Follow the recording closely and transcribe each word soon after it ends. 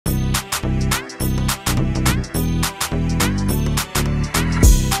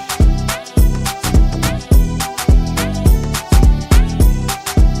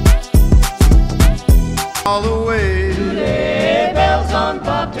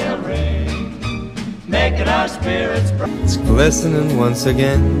our spirits bright. It's glistening once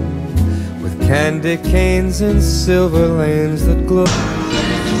again with candy canes and silver lanes that glow.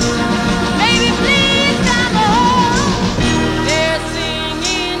 Baby, please come home. They're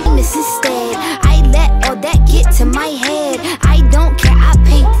singing. Mrs. Stead, I let all that get to my head. I don't care, I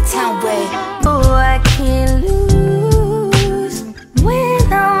paint the town red. Oh, I can't lose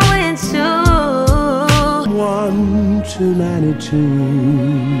when I'm with you. 1 to 92.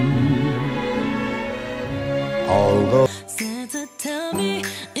 Although Santa, tell me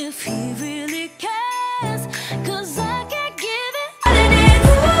if he really cares, 'cause I can't give it. And it's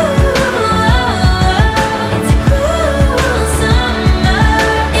a cruel summer.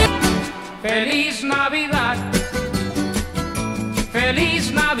 Feliz Navidad. Feliz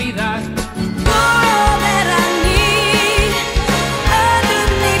Navidad. All that I need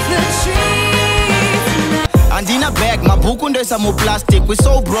underneath the trees. And in a bag, my book under some plastic. We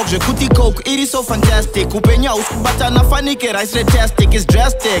so broke, je kuti coke, it is so fantastic. Upenya uskubata na funny ke rice fantastic is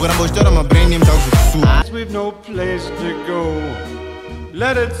drastic. When I'm pushed out of my brain, I'm down to we've no place to go.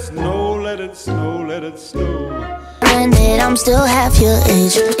 Let it snow, let it snow, let it snow. Granted, I'm still half your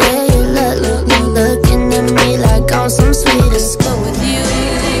age. Yeah, you looking at me like I'm some sweetest. Go with you.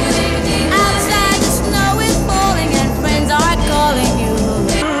 Outside the snow is falling and friends are calling you.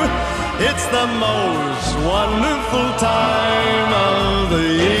 It's the most wonderful time of the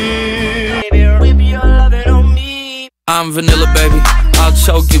year. baby, whip your loving on me. I'm vanilla, baby. I'll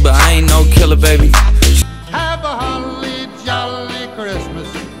choke you, but I ain't no killer, baby. Have a holly jolly Christmas.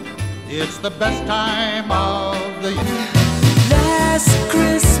 It's the best time of the year. Last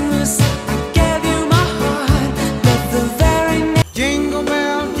Christmas